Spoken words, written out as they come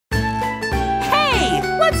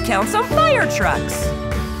let's count some fire trucks.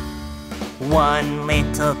 1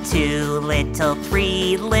 little, 2 little,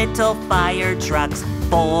 3 little fire trucks.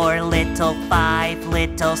 4 little, 5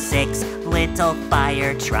 little, 6 little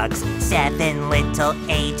fire trucks. 7 little,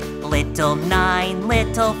 8 little, 9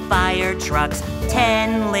 little fire trucks.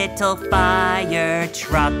 10 little fire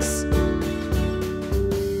trucks.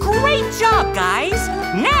 Great job, guys!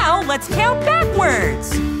 Now let's count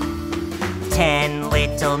backwards. 10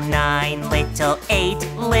 little, 9 little, 8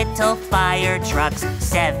 little fire trucks.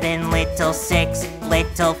 7 little, 6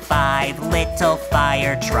 little, 5 little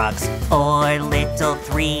fire trucks. 4 little,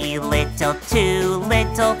 3 little, 2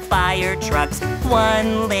 little fire trucks.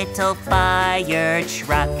 1 little fire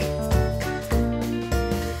truck.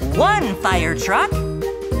 1 fire truck.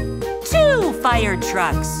 2 fire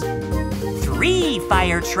trucks. 3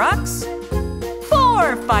 fire trucks.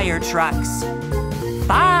 4 fire trucks.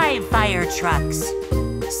 5 fire trucks.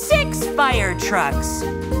 6 fire trucks.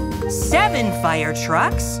 7 fire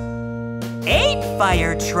trucks. 8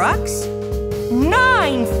 fire trucks.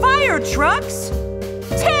 9 fire trucks.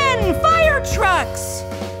 10 fire trucks.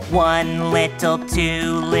 1 little,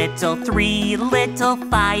 2 little, 3 little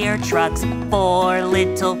fire trucks. 4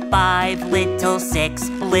 little, 5 little, 6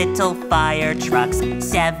 little fire trucks.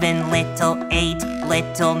 7 little, 8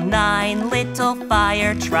 little, 9 little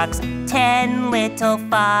fire trucks. 10 little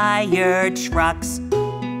fire trucks.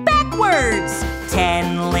 Backwards!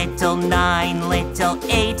 10 little, 9 little,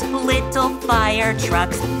 8 little fire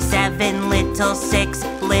trucks. 7 little, 6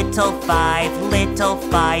 little, 5 little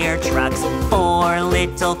fire trucks. 4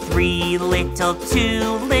 little, 3 little,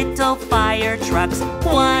 2 little fire trucks.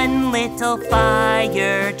 1 little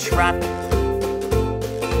fire truck.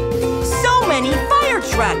 So many fire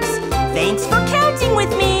trucks! Thanks for counting with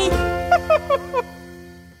me!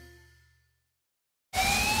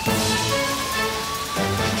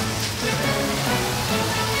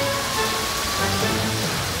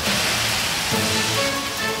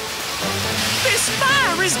 This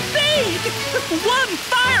fire is big! 1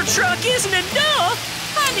 fire truck isn't enough!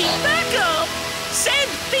 I need backup! Send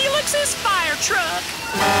Felix's fire truck!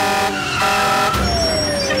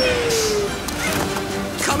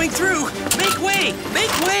 Coming through! Make way!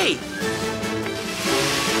 Make way!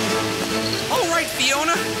 All right,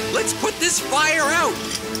 Fiona, let's put this fire out!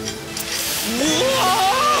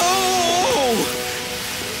 Whoa!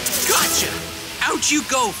 Gotcha! Out you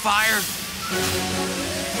go, fire!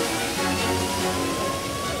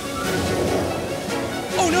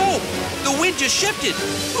 Oh no! The wind just shifted!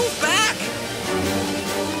 Move back!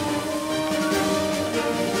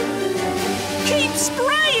 Keep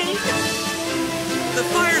spraying! The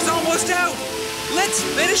fire's almost out! Let's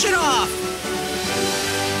finish it off!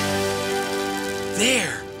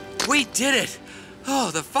 There! We did it!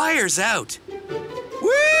 Oh, the fire's out!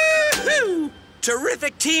 Woo-hoo!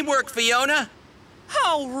 Terrific teamwork, Fiona!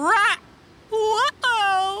 All right!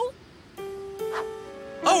 Whoa!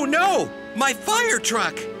 Oh no! My fire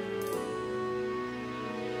truck!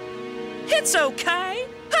 It's okay.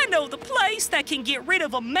 I know the place that can get rid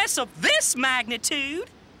of a mess of this magnitude.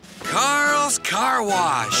 Carl's Car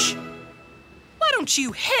Wash! Why don't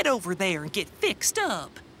you head over there and get fixed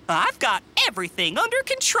up? I've got everything under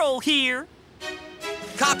control here.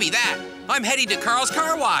 Copy that! I'm heading to Carl's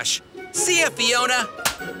Car Wash! See ya, Fiona!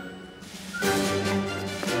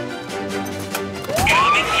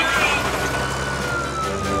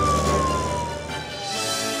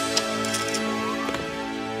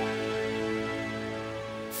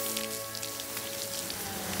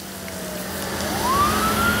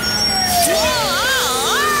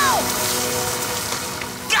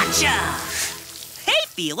 Gotcha! Hey,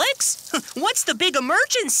 Felix! What's the big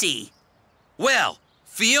emergency? Well,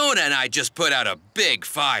 Fiona and I just put out a big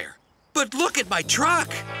fire. But look at my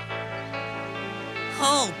truck!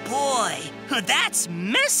 Oh, boy. That's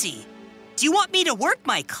messy. Do you want me to work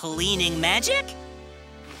my cleaning magic?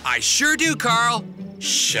 I sure do, Carl.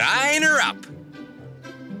 Shine her up.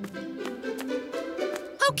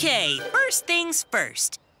 Okay, first things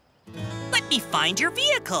first. Let me find your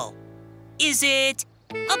vehicle. Is it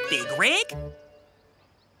a big rig?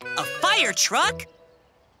 A fire truck?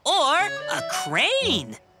 Or a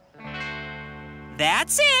crane?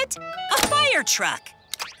 That's it, a fire truck.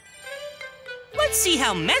 Let's see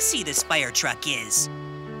how messy this fire truck is.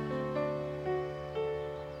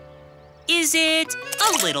 Is it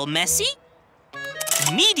a little messy,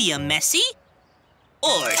 medium messy,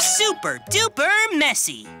 or super duper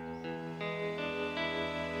messy?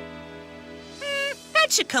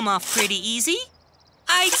 That should come off pretty easy.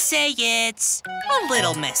 I'd say it's a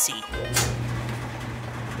little messy.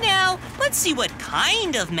 Now, let's see what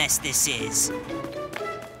kind of mess this is.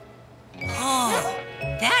 Oh,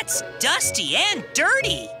 that It's dusty and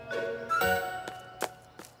dirty.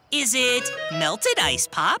 Is it melted ice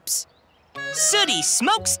pops, sooty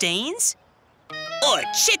smoke stains, or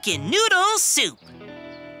chicken noodle soup?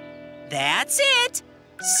 That's it,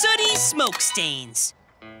 sooty smoke stains.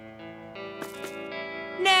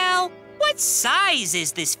 Now, what size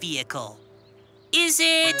is this vehicle? Is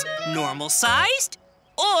it normal sized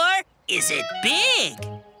or is it big?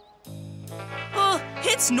 Oh,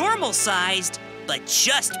 it's normal sized, but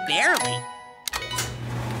just barely.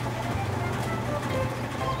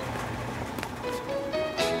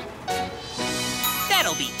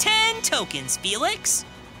 That'll be 10 tokens, Felix.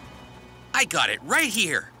 I got it right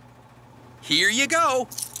here. Here you go.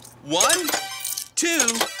 1, 2,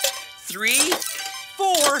 3,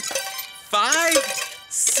 4, 5,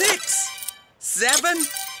 6, 7,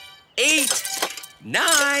 8,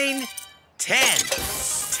 9, 10.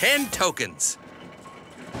 10 tokens.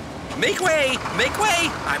 Make way, make way.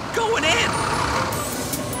 I'm going in.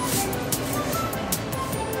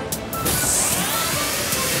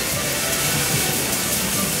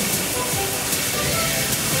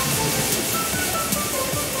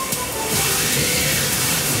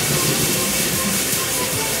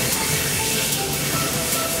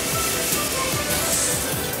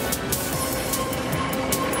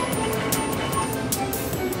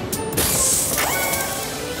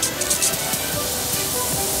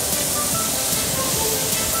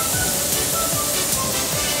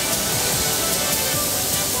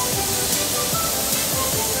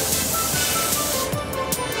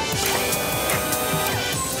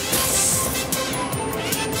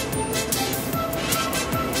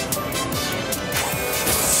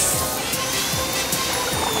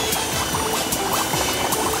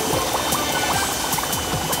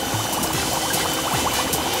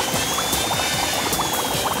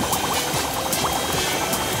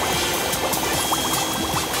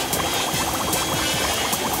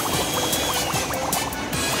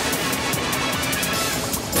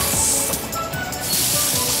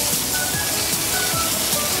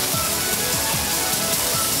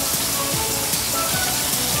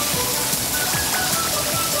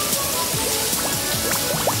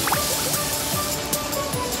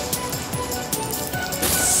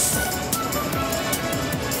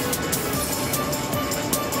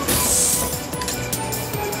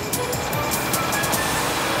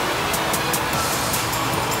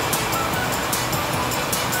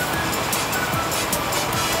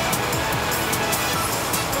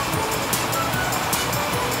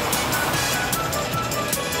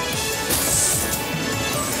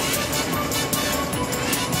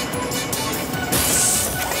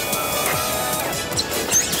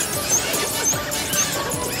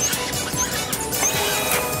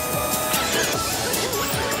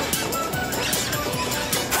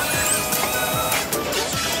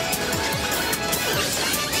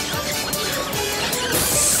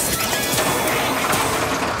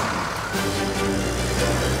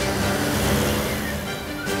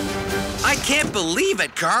 I can't believe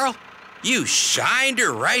it, Carl. You shined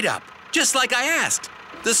her right up, just like I asked.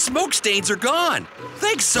 The smoke stains are gone.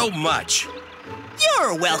 Thanks so much.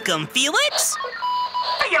 You're welcome, Felix.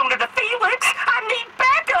 Fiona to Felix, I need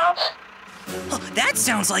backup. Oh, that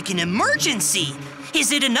sounds like an emergency.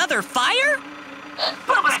 Is it another fire?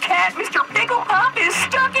 Bubba's cat, Mr. Pickle Puff, is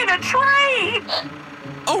stuck in a tree.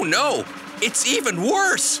 Oh no, it's even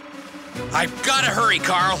worse. I've got to hurry,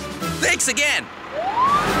 Carl. Thanks again.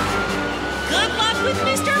 Good luck with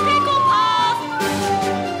Mr. Pickle Puff!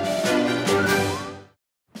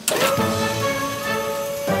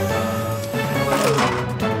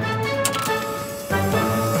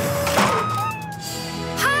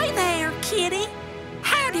 Hi there, kitty.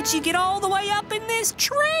 How did you get all the way up in this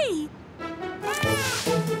tree?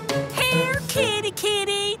 Here, kitty,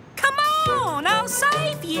 kitty. Come on, I'll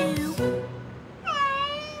save you.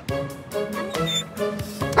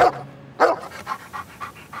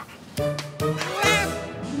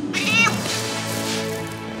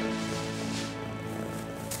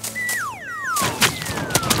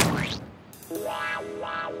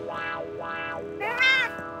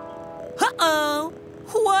 Uh-oh,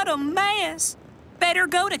 what a mess. Better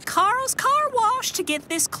go to Carl's car wash to get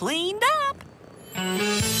this cleaned up.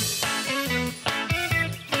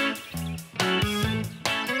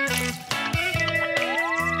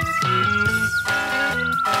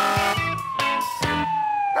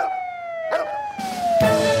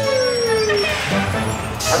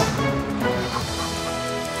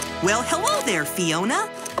 Well, hello there, Fiona.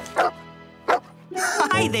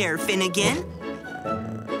 Hi there, Finnegan.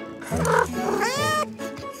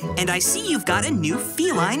 And I see you've got a new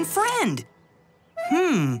feline friend.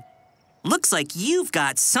 Looks like you've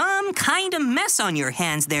got some kind of mess on your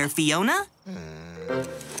hands there, Fiona.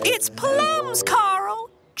 It's plums, Carl.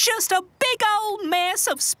 Just a big old mess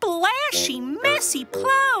of splashy, messy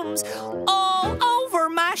plums all over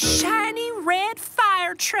my shiny red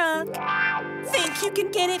fire truck. Think you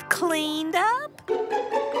can get it cleaned up?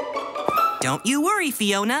 Don't you worry,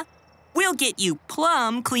 Fiona. We'll get you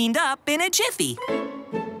plum cleaned up in a jiffy.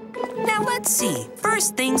 Now let's see.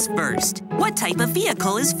 First things first. What type of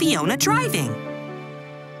vehicle is Fiona driving?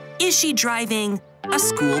 Is she driving a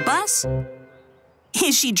school bus?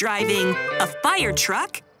 Is she driving a fire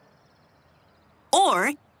truck?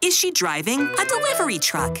 Or is she driving a delivery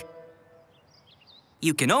truck?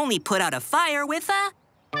 You can only put out a fire with a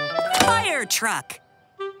fire truck.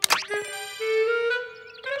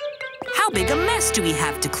 How big a mess do we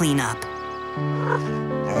have to clean up?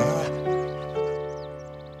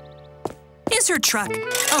 Is her truck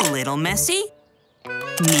a little messy?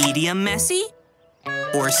 Medium messy?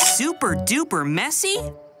 Or super duper messy?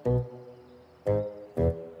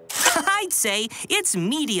 I'd say it's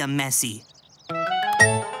medium messy.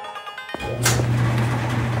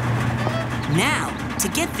 Now, to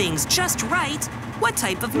get things just right, what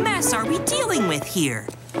type of mess are we dealing with here?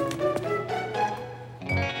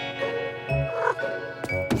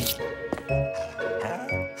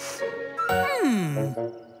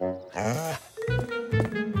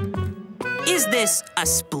 Is this a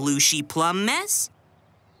splooshy plum mess?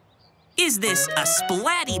 Is this a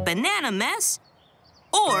splatty banana mess?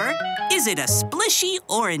 Or is it a splishy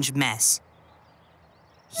orange mess?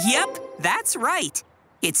 Yep, that's right.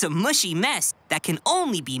 It's a mushy mess that can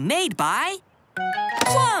only be made by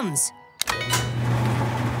plums.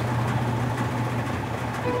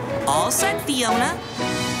 All set, Fiona.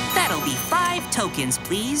 That'll be 5 tokens,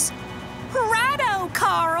 please. Righto,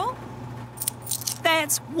 Carl.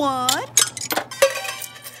 That's 1,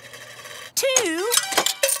 2,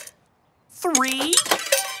 3,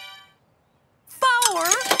 4,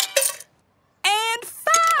 and 5.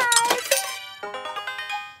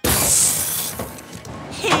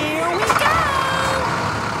 Here we go!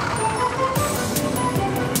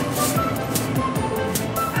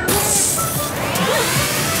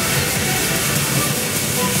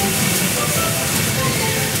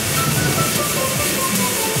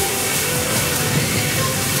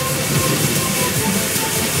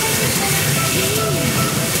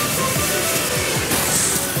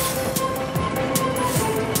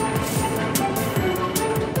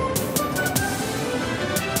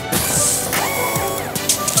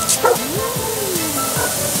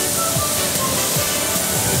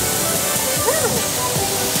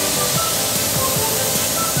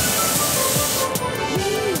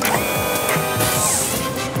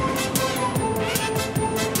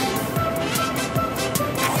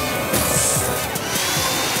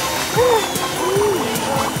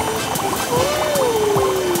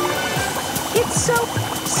 It's so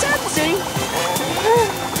sudsy.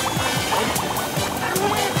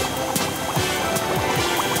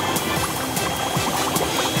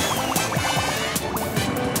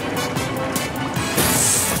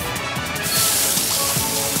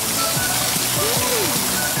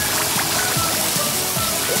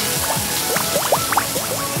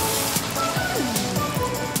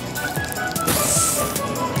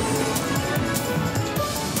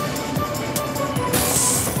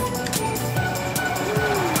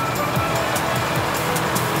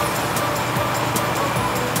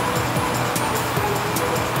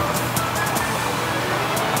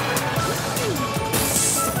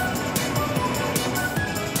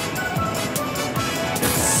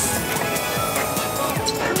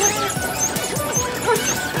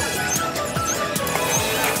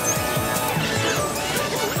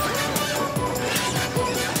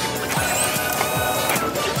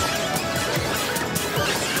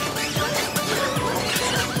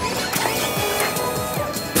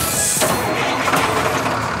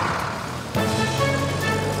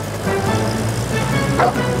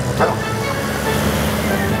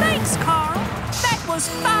 Thanks, Carl. That was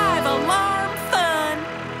 5-alarm fun.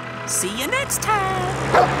 See you next time.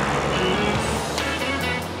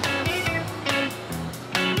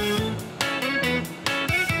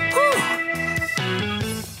 Whew.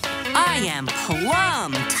 I am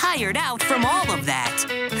plumb tired out from all of that.